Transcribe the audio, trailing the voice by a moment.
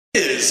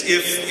Fizz.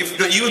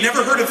 If you have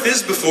never heard of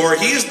Fizz before,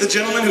 he is the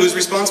gentleman who is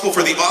responsible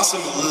for the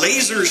awesome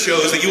laser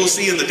shows that you will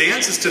see in the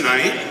dances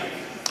tonight.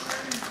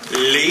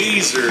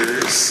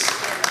 Lasers.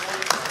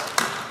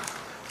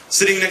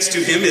 Sitting next to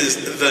him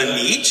is the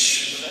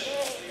Niche.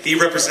 He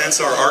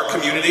represents our art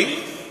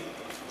community.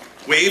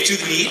 Wave to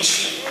the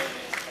Niche.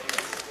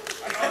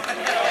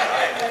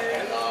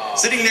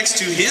 Sitting next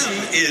to him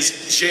is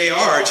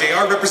JR.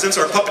 JR represents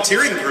our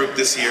puppeteering group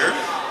this year.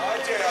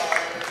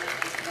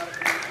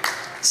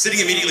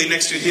 Sitting immediately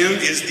next to him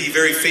is the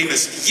very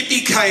famous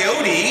Yippee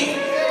Coyote.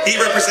 He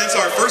represents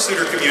our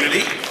fursuiter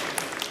community.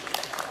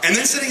 And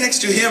then sitting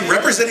next to him,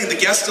 representing the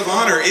guest of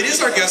honor, it is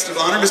our guest of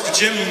honor, Mr.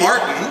 Jim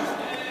Martin.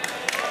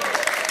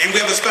 And we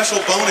have a special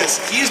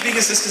bonus. He is being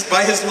assisted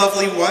by his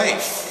lovely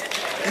wife,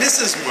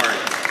 Mrs. Martin.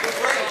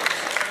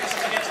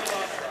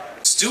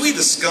 Stewie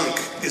the Skunk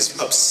is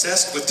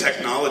obsessed with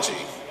technology.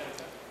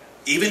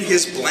 Even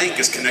his blank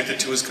is connected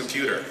to his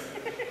computer.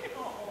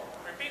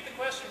 Repeat the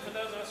question for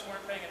those of us who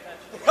weren't paying attention.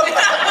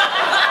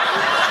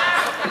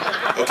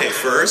 Okay,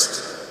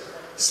 first,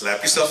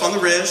 slap yourself on the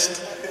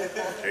wrist.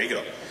 There you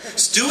go.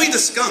 Stewie the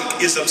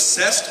Skunk is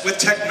obsessed with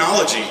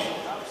technology.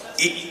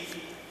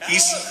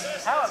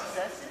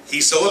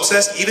 He's so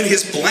obsessed, even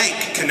his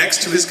blank connects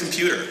to his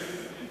computer.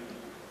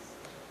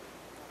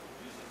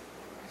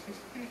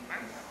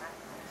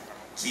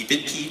 Keep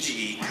it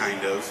PG,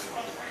 kind of.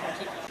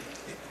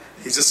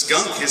 He's a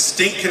skunk. His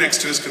stink connects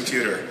to his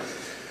computer.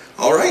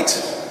 All right.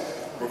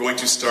 We're going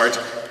to start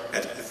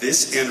at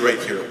this end right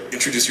here.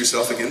 Introduce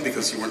yourself again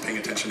because you weren't paying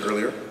attention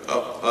earlier.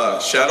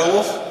 Shadow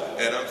Wolf,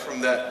 and I'm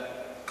from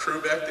that crew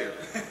back there.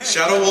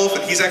 Shadow Wolf,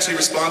 and he's actually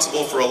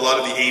responsible for a lot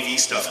of the AV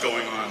stuff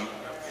going on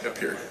up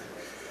here.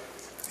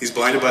 He's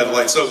blinded by the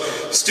light. So,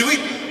 Stewie...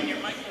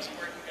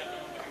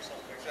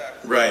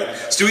 Right.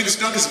 Stewie the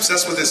Skunk is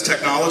obsessed with his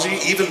technology,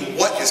 even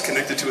what is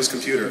connected to his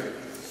computer?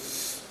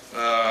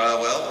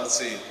 Well, let's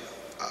see.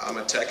 I'm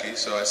a techie,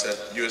 so I said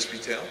USB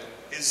tail.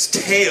 His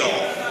tail.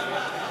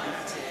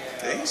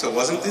 Okay, so it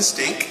wasn't his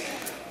stink.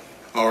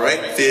 All right,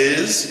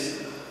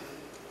 Fizz.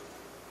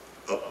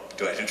 Oh,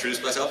 do I have to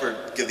introduce myself or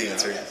give the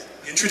answer?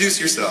 Introduce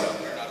yourself.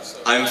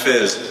 I'm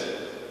Fizz,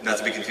 not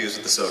to be confused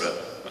with the soda.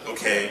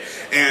 Okay,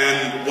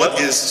 and what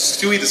is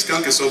Stewie the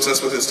Skunk is so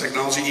obsessed with his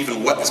technology,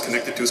 even what is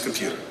connected to his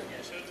computer?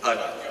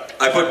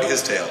 I put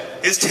his tail.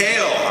 His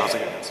tail!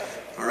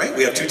 All right,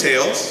 we have two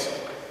tails.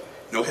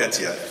 No heads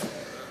yet.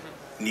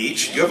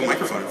 Niche, you have a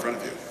microphone in front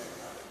of you.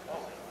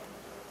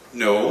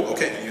 No?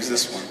 Okay, use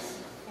this one.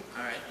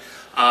 All right.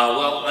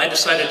 Well, I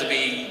decided to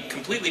be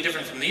completely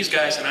different from these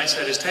guys, and I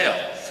said his tail.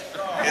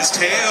 His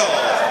tail!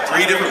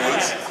 3 different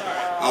ones.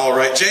 All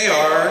right,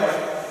 JR.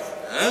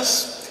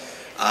 Yes?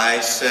 I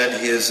said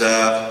his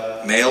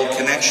male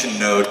connection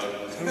node.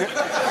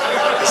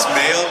 His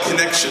male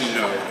connection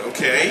node,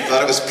 okay. I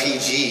thought it was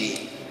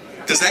PG.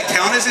 Does that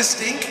count as his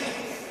stink?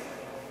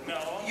 No.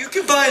 You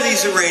can buy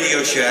these at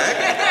Radio Shack.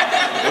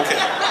 Okay.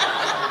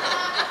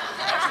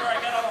 That's where I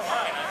got all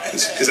mine.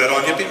 Is that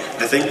on Yippee?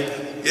 I think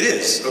it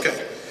is,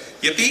 okay.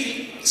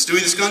 Yippee, Stewie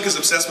the Skunk is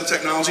obsessed with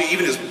technology,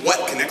 even his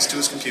what connects to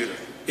his computer.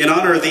 In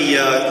honor of the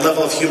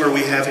level of humor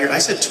we have here, I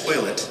said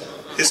toilet.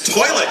 His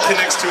toilet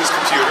connects to his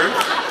computer.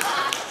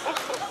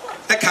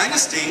 That kind of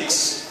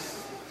stinks.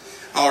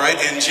 All right,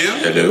 and Jim?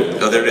 Hello.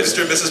 Oh, there it is.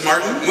 Mr. and Mrs.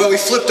 Martin? Well, we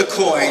flipped a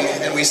coin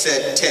and we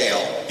said tail.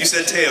 You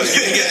said tails.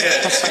 You didn't get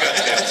heads. You got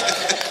tails.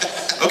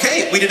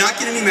 Okay, we did not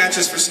get any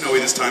matches for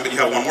Snowy this time, but you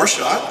have one more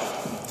shot.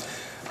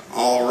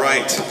 All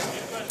right.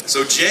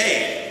 So,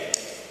 Jay.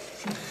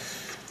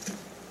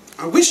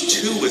 I wish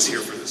 2 was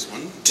here for this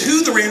one.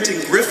 2 the Ranting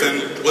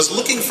Griffin was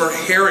looking for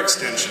hair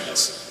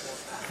extensions,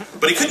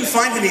 but he couldn't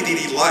find any that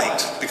he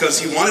liked because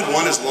he wanted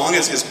one as long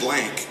as his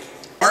blank.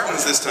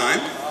 Martin's this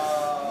time.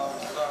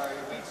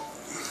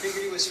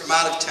 From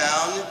out of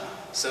town,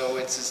 so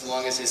it's as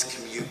long as his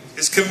commute.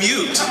 His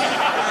commute.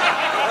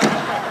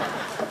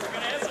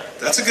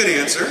 That's a good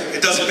answer.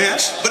 It doesn't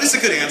match, but it's a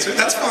good answer.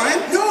 That's fine.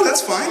 No,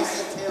 that's fine.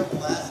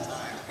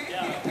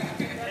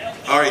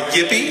 All right,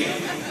 Yippee.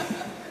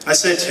 I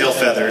said tail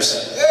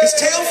feathers. His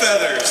tail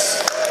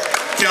feathers.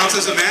 Counts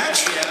as a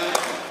match.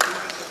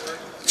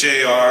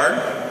 JR.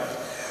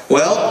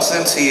 Well,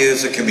 since he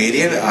is a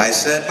comedian, I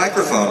said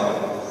microphone.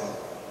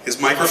 His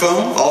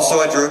microphone. Also,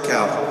 I drew a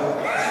cow.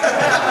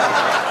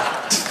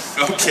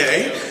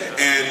 Okay,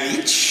 and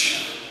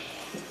Nietzsche.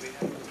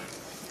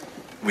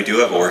 We do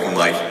have a working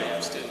life.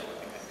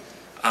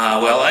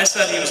 Well, I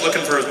said he was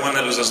looking for one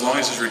that was as long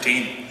as his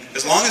routine.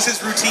 As long as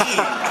his routine.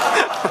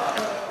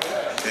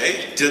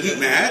 Okay, didn't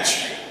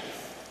match.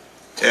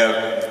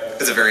 Yeah,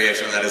 it's a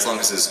variation of that, as long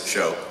as his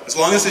show. As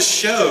long as his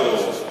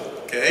show.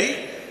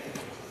 Okay.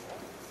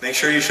 Make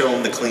sure you show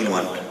him the clean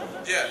one.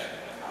 Yeah.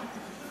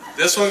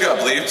 This one got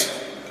bleeped,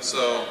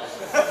 so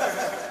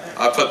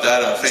I put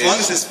that on face. As long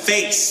as his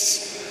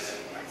face.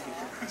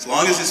 As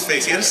long as his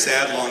face. He had a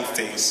sad, long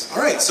face.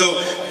 All right,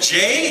 so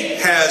Jay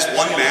has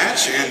 1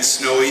 match, and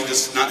Snowy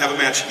does not have a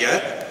match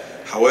yet.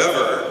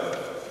 However,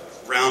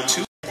 round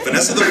 2.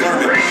 Vanessa the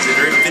Varmint is a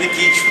very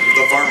finicky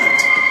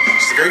varmint.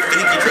 She's a very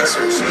finicky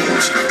dresser. She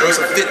throws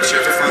a fit if she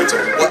ever finds a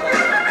what.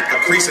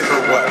 crease in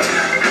her what?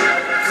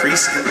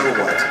 Crease in her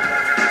what?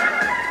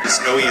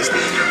 Snowy is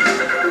thinking.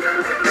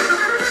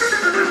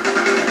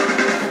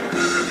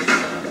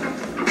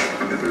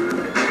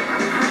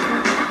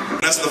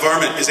 Vanessa the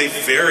Varmint is a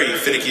very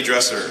finicky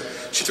dresser.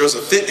 She throws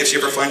a fit if she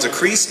ever finds a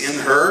crease in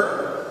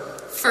her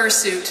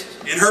fursuit.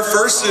 In her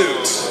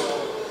fursuit.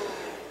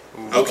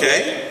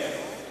 Okay.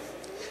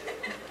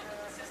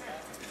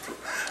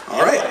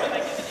 All right.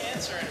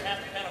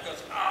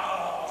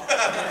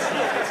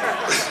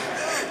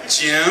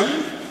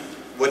 Jim,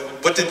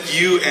 what did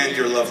you and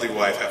your lovely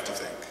wife have to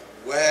think?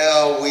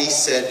 Well, we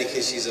said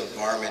because she's a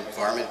varmint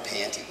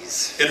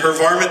panties. In her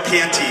varmint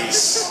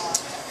panties.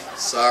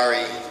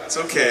 Sorry. It's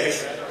okay.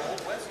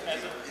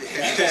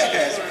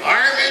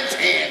 Varmint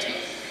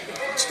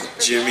panties.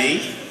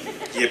 Jimmy,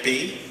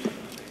 Yippee.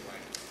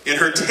 In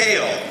her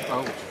tail.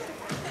 Oh.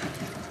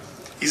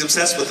 He's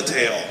obsessed with the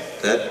tail.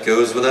 That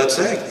goes without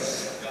saying.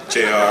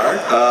 JR.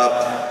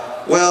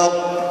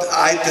 Well,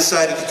 I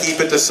decided to keep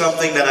it to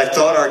something that I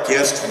thought our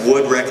guest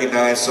would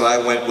recognize, so I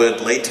went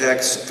with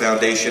latex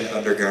foundation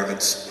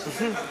undergarments.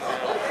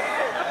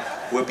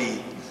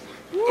 Whoopee.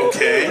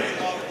 Okay.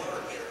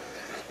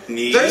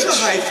 Neat. There's a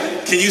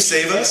hyphen. Can you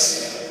save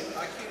us?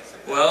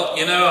 Well,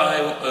 you know,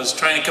 I was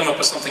trying to come up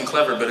with something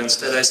clever, but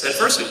instead I said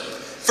fursuit.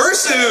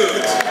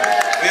 Fursuit!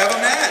 We have a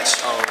match.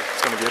 Oh,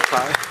 it's going to be a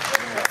tie?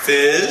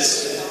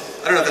 Fizz.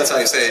 I don't know if that's how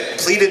you say it.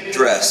 Pleated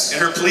dress. In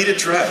her pleated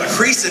dress. A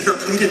crease in her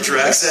pleated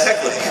dress.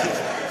 Exactly.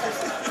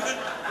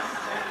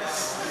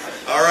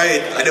 All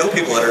right. I know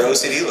people that are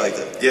OCD like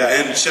that. Yeah,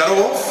 and Shadow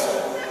Wolf?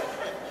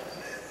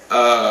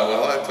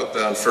 Well, I put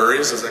down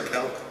furries. Does that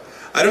count?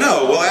 I don't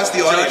know. We'll ask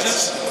the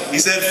audience. He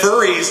said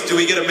furries. Do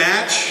we get a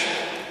match?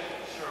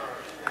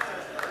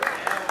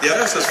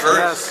 Yeah, it says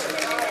furries.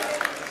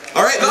 Yes.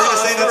 All right, we're going to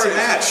say that's a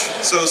match.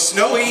 So,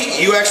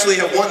 Snowy, you actually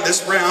have won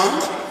this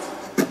round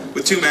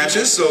with 2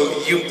 matches,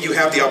 so you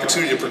have the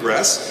opportunity to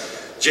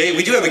progress. Jay,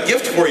 we do have a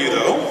gift for you,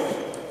 though,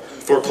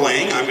 for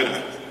playing. I'm going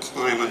to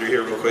climb under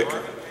here real quick.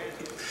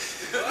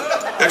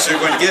 Actually,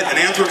 you're going to get an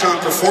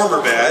Anthrocon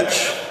Performer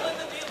Badge.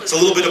 It's a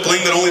little bit of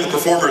bling that only the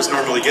performers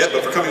normally get,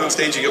 but for coming on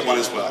stage, you get one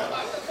as well.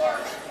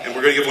 And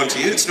we're going to give one to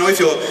you. Snowy, if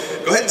you'll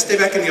go ahead and stay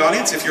back in the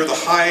audience. If you're the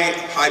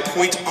high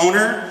point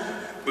owner,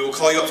 we will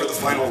call you up for the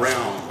final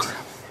round.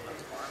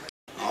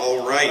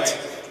 All right.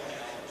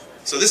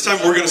 So this time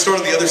we're going to start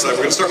on the other side. We're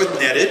going to start with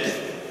netted.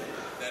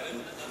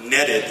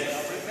 Netted.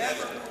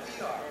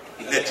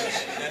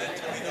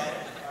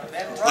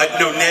 Like,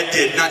 no,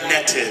 netted, not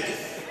netted.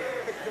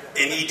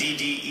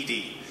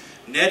 N-E-D-D-E-D.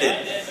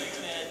 Netted.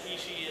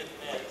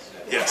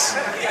 Yes.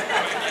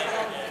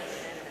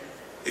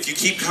 If you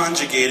keep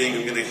conjugating,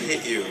 I'm going to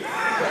hit you.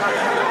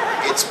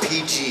 It's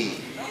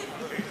PG.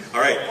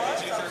 All right.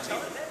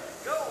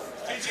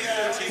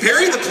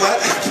 Perry the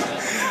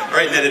All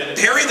right, netted.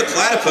 Perry the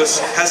Platypus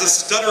has a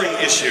stuttering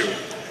issue.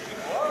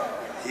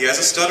 He has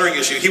a stuttering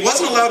issue. He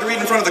wasn't allowed to read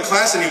in front of the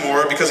class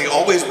anymore because he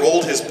always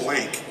rolled his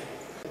blank.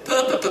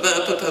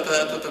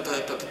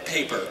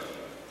 Paper.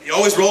 He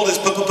always rolled his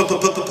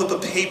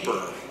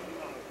paper.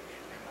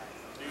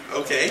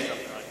 Okay.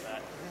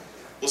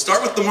 We'll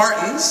start with the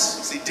Martins.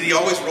 See, did he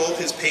always roll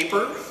his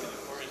paper?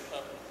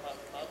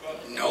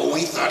 No,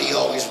 we thought he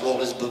always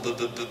rolled his bill.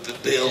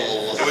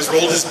 He always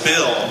rolled his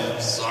bill.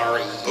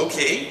 Sorry.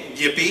 Okay.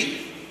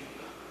 Yippee.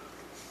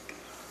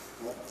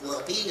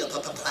 Well, being a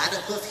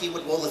platypus, he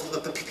would roll his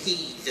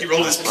peas. He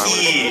rolled his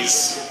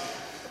peas.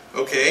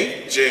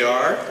 Okay.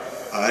 JR.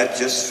 I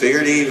just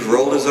figured he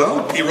rolled his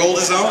own. He rolled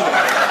his own.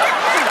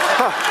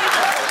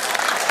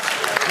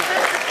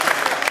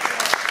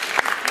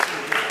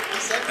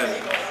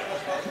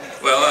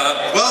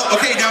 Well,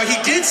 okay, now he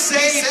did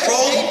say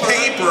rolled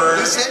paper.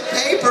 He said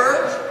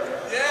paper.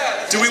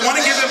 Yeah. Do we want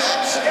to give him...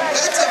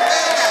 That's a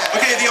match.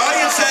 Okay, the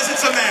audience says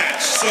it's a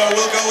match, so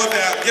we'll go with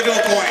that. Give him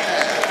a point.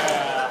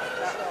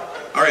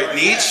 All right,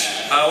 Nietzsche.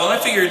 Well, I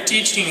figured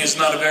teaching is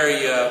not a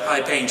very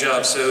high-paying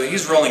job, so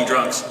he's rolling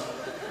drunks.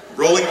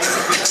 Rolling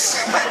drunks.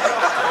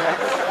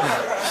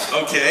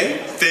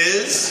 Okay,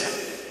 Fizz.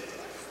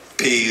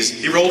 Peas.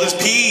 He rolled his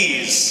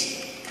peas.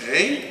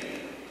 Okay.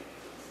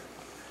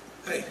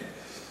 Hey.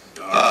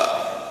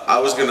 I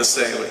was going to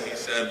say what he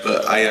said,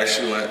 but I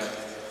actually went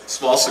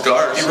small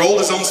cigars. He rolled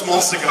his own small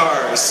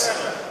cigars.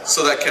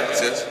 So that counts,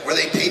 yes? Were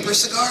they paper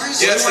cigars?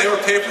 Yes, they were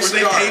paper Were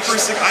they cigars. paper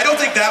cigars? I don't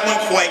think that one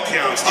quite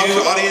counts. Do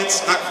you,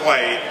 audience? Not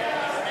quite.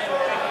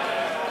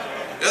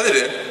 Yeah, they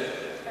did.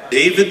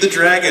 David the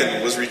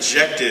Dragon was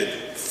rejected,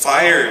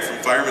 fired from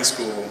fireman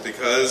school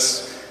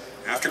because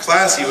after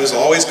class he was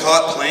always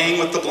caught playing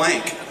with the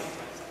blank.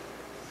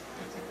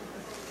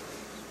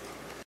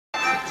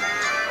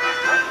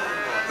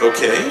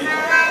 Okay.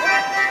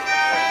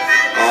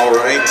 All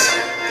right.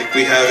 I think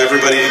we have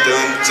everybody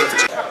done except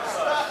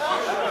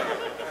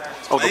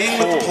for playing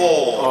with the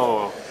pole.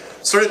 Oh.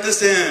 Start at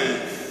this end.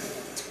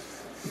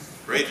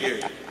 Right here.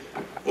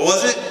 What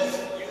was it?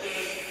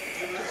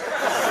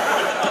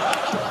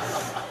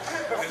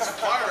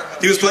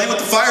 He was playing with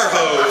the fire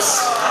hose.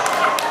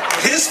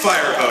 His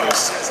fire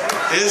hose.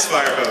 His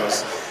fire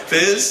hose.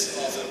 Fizz?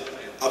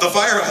 Oh, the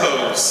fire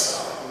hose.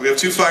 We have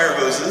 2 fire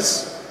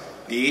hoses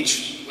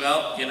each.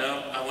 Well, you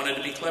know, I wanted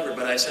to be clever,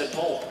 but I said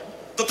pole.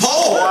 The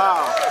pole!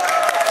 Wow.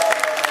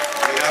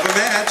 We have a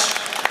match.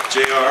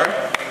 JR.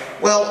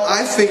 Well,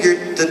 I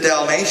figured the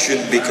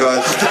Dalmatian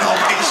because you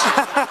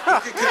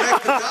can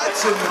connect the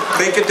dots and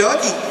make a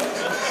doggy.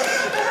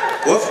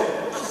 Woof.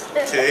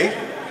 Okay.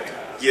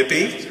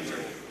 Yippee.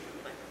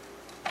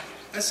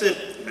 I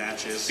said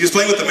matches. He was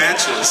playing with the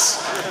matches.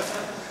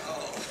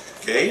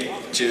 Okay,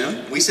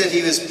 Jim. We said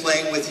he was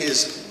playing with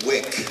his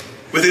wick.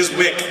 With his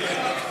wick.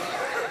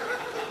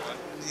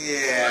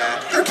 Yeah.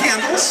 They're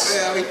candles.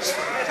 Yeah, we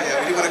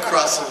didn't want to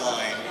cross the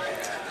line.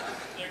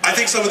 I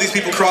think some of these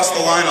people crossed the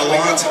line a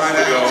long time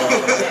ago.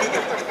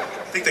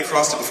 I think they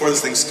crossed it before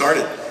this thing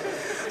started.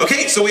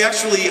 Okay, so we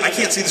actually, I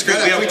can't see the screen.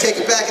 Can we take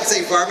it back and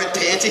say varmint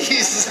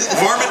panties?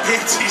 Varmint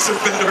panties are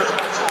better.